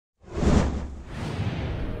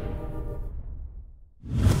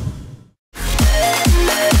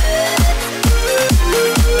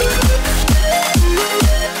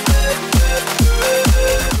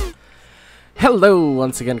Hello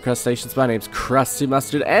once again, Crustaceans. My name's Krusty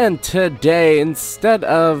Mustard, and today, instead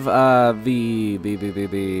of the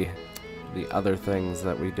other things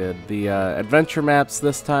that we did, the adventure maps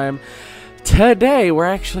this time, today we're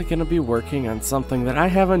actually going to be working on something that I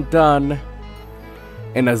haven't done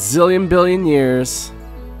in a zillion billion years,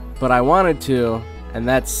 but I wanted to, and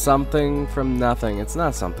that's something from nothing. It's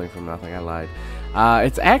not something from nothing, I lied.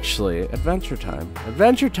 It's actually Adventure Time.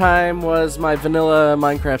 Adventure Time was my vanilla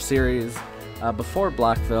Minecraft series before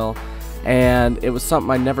Blockville, and it was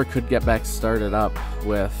something I never could get back started up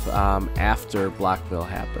with after Blockville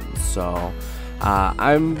happened. So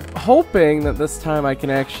I'm hoping that this time I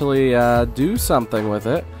can actually do something with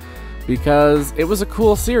it, because it was a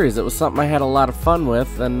cool series. It was something I had a lot of fun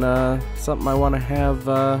with, and something I want to have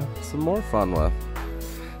some more fun with.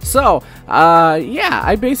 So, yeah,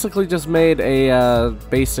 I basically just made a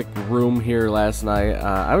basic room here last night.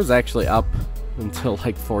 I was actually up until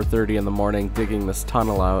like 4:30 in the morning digging this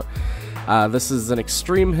tunnel out. This is an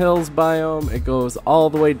extreme hills biome. It goes all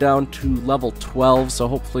the way down to level 12, so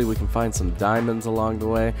hopefully we can find some diamonds along the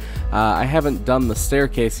way. I haven't done the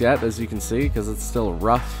staircase yet, as you can see, because it's still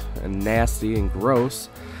rough and nasty and gross.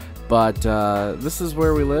 But this is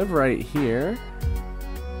where we live, right here.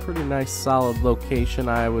 Pretty nice solid location,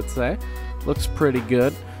 I would say. Looks pretty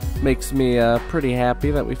good. Makes me pretty happy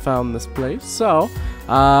that we found this place. So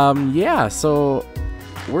yeah, so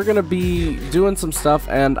we're gonna be doing some stuff,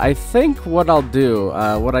 and I think what I'll do,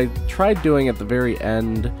 what I tried doing at the very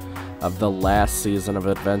end of the last season of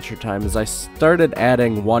Adventure Time, is I started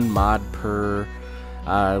adding one mod per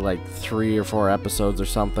like 3 or 4 episodes or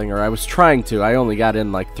something, or I was trying to. I only got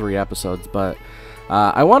in like 3 episodes, but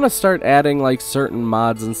I want to start adding like certain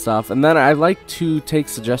mods and stuff, and then I like to take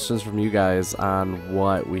suggestions from you guys on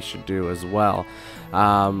what we should do as well.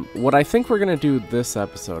 What I think we're going to do this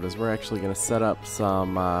episode is we're actually going to set up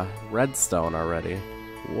some redstone already.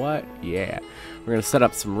 What? Yeah. We're going to set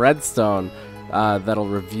up some redstone that'll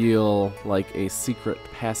reveal like a secret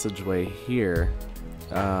passageway here.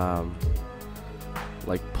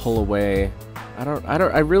 Like pull away.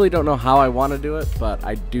 I really don't know how I want to do it, but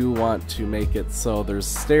I do want to make it so there's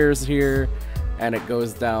stairs here, and it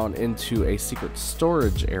goes down into a secret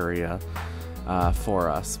storage area for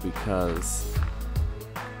us, because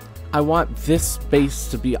I want this base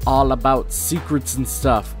to be all about secrets and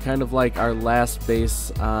stuff, kind of like our last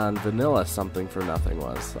base on Vanilla Something for Nothing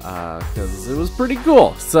was, because it was pretty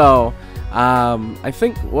cool. So I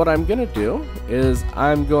think what I'm gonna do is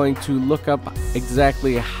I'm going to look up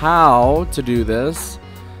exactly how to do this,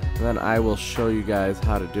 and then I will show you guys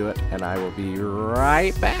how to do it, and I will be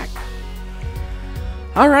right back.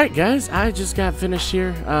 Alright guys, I just got finished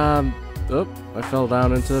here. Oh, I fell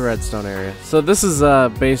down into the redstone area. So this is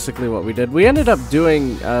basically what we did. We ended up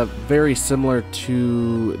doing very similar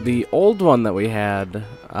to the old one that we had.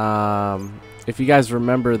 If you guys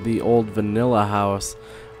remember the old vanilla house,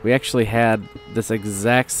 we actually had this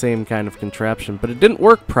exact same kind of contraption, but it didn't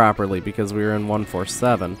work properly because we were in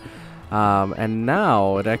 1.4.7. And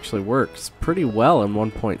now it actually works pretty well in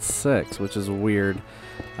 1.6, which is weird.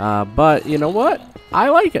 But you know what? I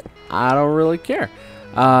like it. I don't really care.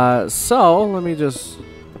 So let me just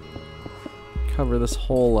cover this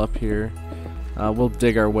hole up here. We'll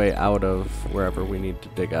dig our way out of wherever we need to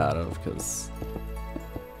dig out of, because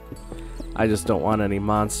I just don't want any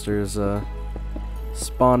monsters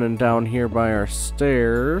spawning down here by our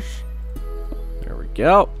stairs. There we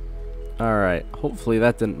go. Alright, hopefully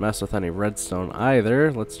that didn't mess with any redstone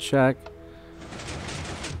either. Let's check.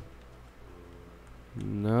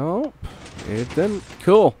 Nope, it didn't.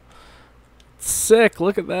 Cool. Sick,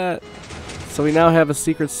 look at that. So we now have a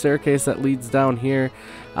secret staircase that leads down here.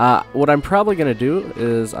 What I'm probably going to do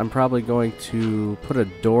is I'm probably going to put a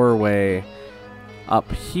doorway up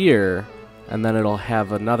here, and then it'll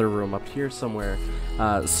have another room up here somewhere,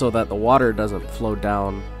 so that the water doesn't flow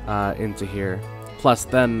down into here. Plus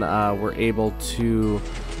then we're able to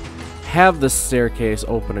have this staircase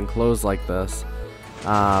open and close like this.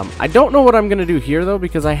 I don't know what I'm going to do here though,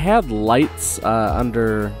 because I had lights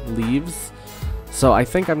under leaves. So I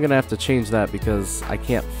think I'm going to have to change that, because I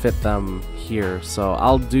can't fit them here. So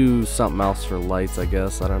I'll do something else for lights, I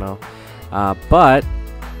guess. I don't know. But,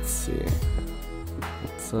 let's see.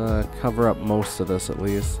 Let's cover up most of this at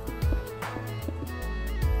least,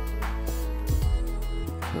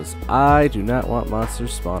 because I do not want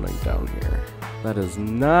monsters spawning down here. That is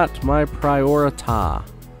not my priority.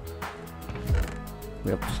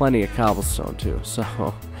 We have plenty of cobblestone too, so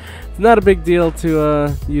it's not a big deal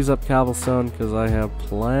to use up cobblestone, because I have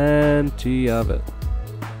plenty of it.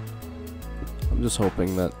 I'm just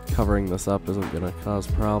hoping that covering this up isn't going to cause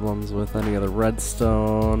problems with any of the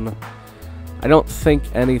redstone. I don't think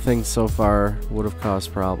anything so far would have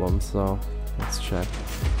caused problems, so let's check.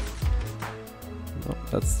 Nope,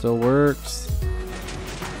 that still works.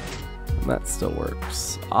 And that still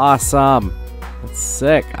works. Awesome! That's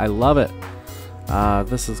sick. I love it.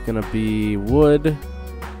 This is gonna be wood.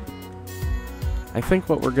 I think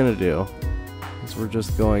what we're gonna do is we're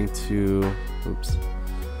just going to... Oops.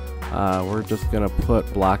 We're just gonna put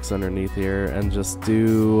blocks underneath here and just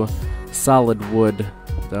do solid wood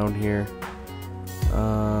down here.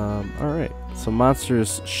 Alright, so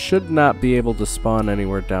monsters should not be able to spawn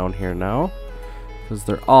anywhere down here now, because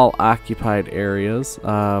they're all occupied areas.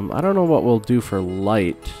 I don't know what we'll do for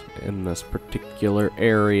light in this particular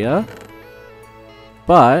area,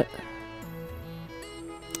 but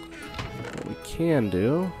what we can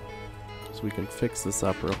do is we can fix this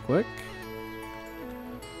up real quick.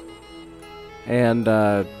 And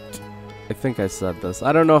I think I said this.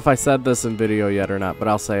 I don't know if I said this in video yet or not, but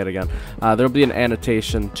I'll say it again. There'll be an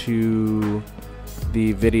annotation to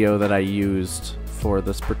the video that I used for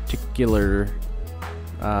this particular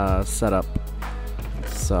setup.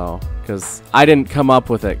 So, because I didn't come up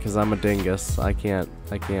with it, because I'm a dingus. I can't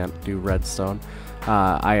do redstone.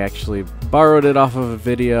 I actually borrowed it off of a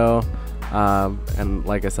video, and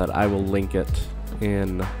like I said, I will link it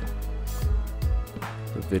in the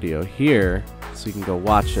video here, so you can go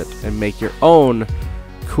watch it and make your own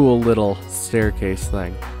cool little staircase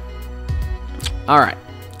thing. Alright,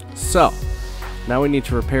 so now we need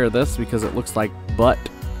to repair this because it looks like butt.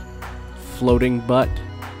 Floating butt.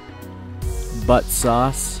 Butt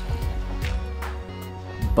sauce.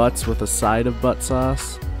 Butts with a side of butt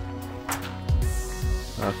sauce.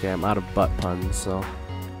 Okay, I'm out of butt puns, so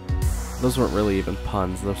those weren't really even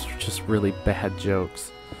puns, those were just really bad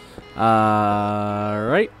jokes.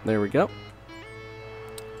 Alright, there we go.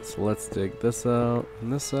 So let's dig this out,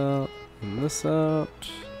 and this out, and this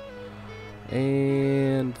out,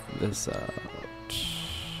 and this out.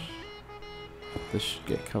 This should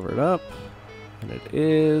get covered up, and it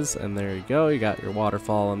is, and there you go, you got your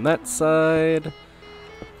waterfall on that side.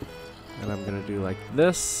 And I'm gonna do like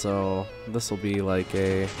this, so this will be like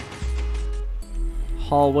a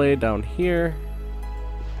hallway down here.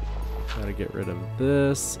 Gotta get rid of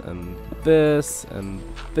this, and this, and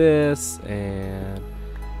this, and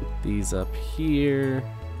these up here.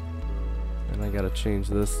 And I gotta change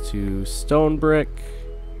this to stone brick.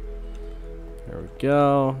 There we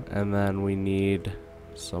go. And then we need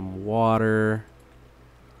some water.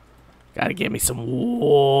 Gotta get me some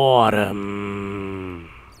water.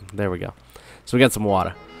 There we go. So we got some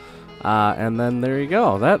water. And then there you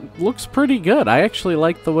go. That looks pretty good. I actually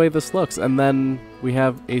like the way this looks. And then we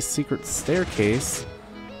have a secret staircase.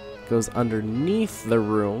 Goes underneath the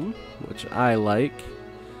room, which I like.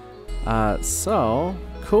 So,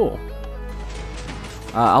 cool.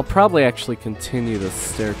 I'll probably actually continue this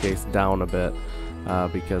staircase down a bit,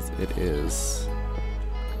 because it is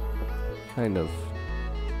kind of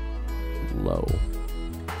low.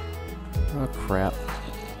 Oh, crap.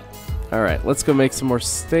 Alright, let's go make some more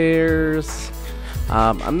stairs.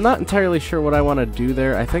 I'm not entirely sure what I want to do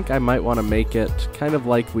there. I think I might want to make it kind of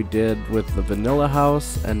like we did with the vanilla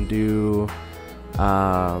house and do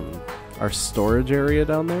our storage area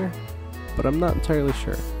down there, but I'm not entirely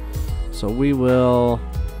sure. So we will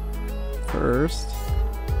first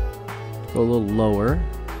go a little lower.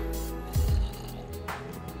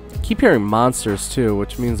 I keep hearing monsters too,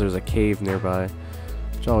 which means there's a cave nearby,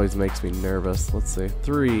 which always makes me nervous. Let's see,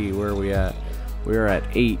 3, where are we at? We are at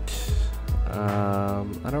 8.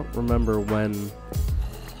 I don't remember when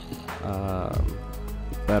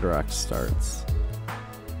bedrock starts.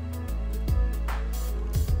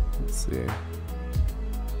 Let's see.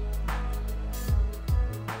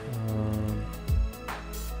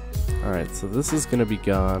 Alright, so this is going to be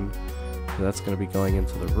gone. That's going to be going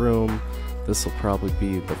into the room. This will probably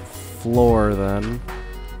be the floor then.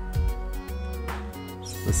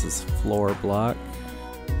 So this is floor block.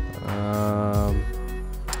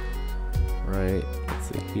 Right, let's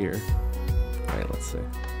see here. Alright, let's see.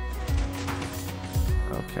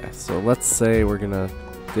 Okay, so let's say we're going to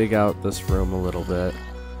dig out this room a little bit.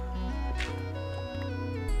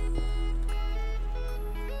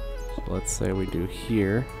 So let's say we do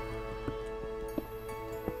here.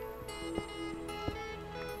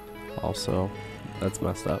 Also, that's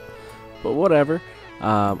messed up, but whatever.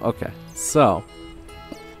 Okay, so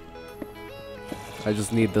I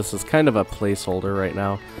just need this as kind of a placeholder right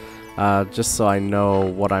now, just so I know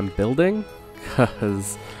what I'm building,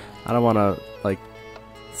 because I don't want to like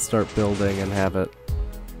start building and have it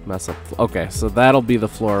mess up. Okay, so that'll be the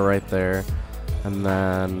floor right there, and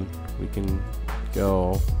then we can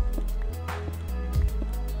go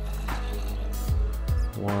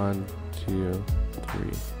 1, 2,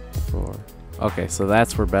 3, 4. Okay, so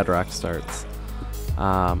that's where bedrock starts.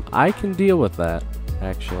 I can deal with that,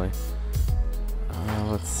 actually.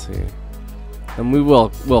 Let's see. And we'll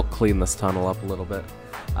clean this tunnel up a little bit.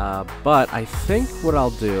 But I think what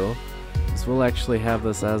I'll do is we'll actually have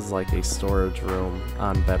this as like a storage room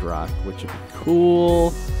on bedrock, which would be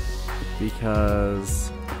cool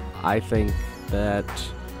because I think that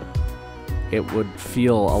it would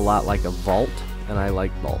feel a lot like a vault, and I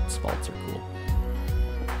like vaults. Vaults are cool.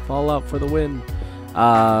 Fallout for the win.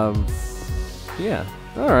 Yeah.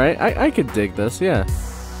 Alright, I could dig this, yeah.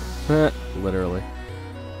 Literally.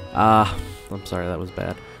 I'm sorry, that was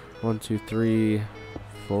bad. 1, 2, 3,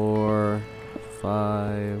 4,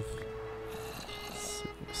 5.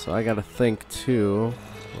 So I gotta think too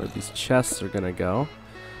where these chests are gonna go.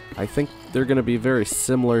 I think they're gonna be very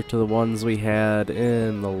similar to the ones we had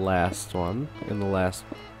in the last one, in the last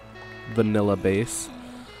vanilla base,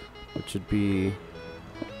 which would be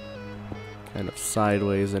kind of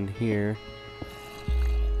sideways in here,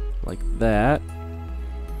 like that,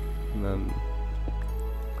 and then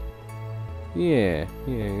yeah.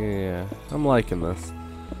 I'm liking this.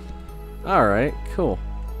 All right, cool.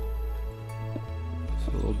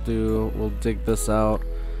 So we'll dig this out,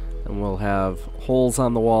 and we'll have holes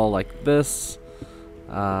on the wall like this.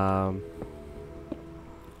 And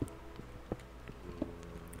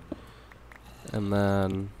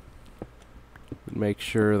then make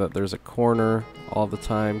sure that there's a corner all the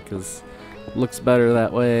time because it looks better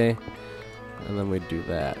that way. And then we do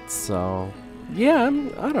that. So yeah,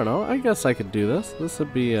 I don't know. I guess I could do this. This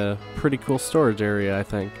would be a pretty cool storage area, I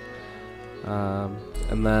think.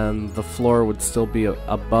 And then the floor would still be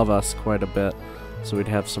above us quite a bit, so we'd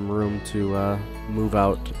have some room to move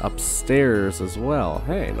out upstairs as well.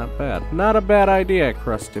 Hey, not bad. Not a bad idea,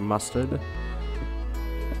 Krusty Mustard.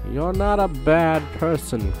 You're not a bad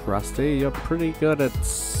person, Krusty. You're pretty good at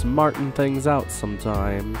smarting things out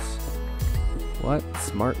sometimes. What?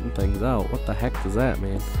 Smarting things out? What the heck does that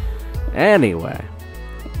mean? Anyway.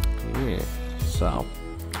 Yeah. So.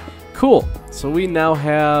 Cool. So we now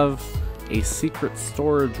have a secret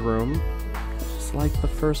storage room, just like the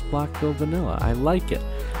first Blockville vanilla. I like it.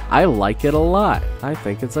 I like it a lot. I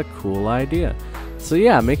think it's a cool idea. So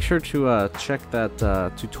yeah, make sure to check that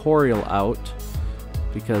tutorial out,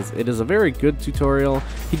 because it is a very good tutorial.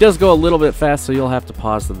 He does go a little bit fast, so you'll have to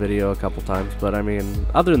pause the video a couple times, but I mean,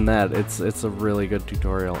 other than that, it's a really good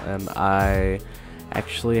tutorial, and I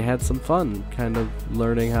actually had some fun kind of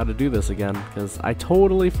learning how to do this again, because I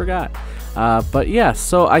totally forgot. But yeah,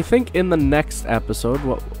 so I think in the next episode,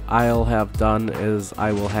 what I'll have done is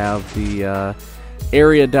I will have the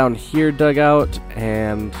area down here dug out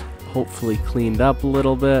and hopefully cleaned up a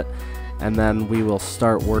little bit, and then we will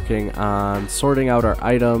start working on sorting out our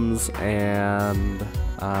items and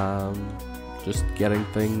just getting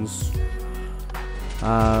things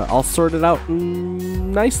all sorted out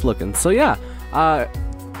and nice looking. So yeah,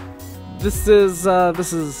 this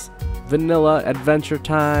is Vanilla Adventure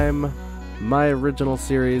Time, my original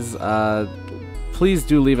series. Please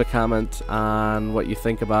do leave a comment on what you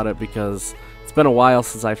think about it, because it's been a while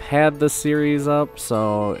since I've had this series up,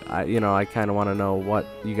 so I kind of want to know what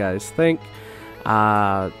you guys think.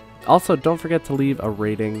 Also, don't forget to leave a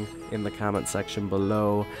rating in the comment section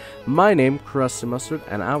below. My name, Krusty Mustard,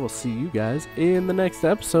 and I will see you guys in the next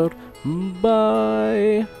episode.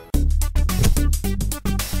 Bye!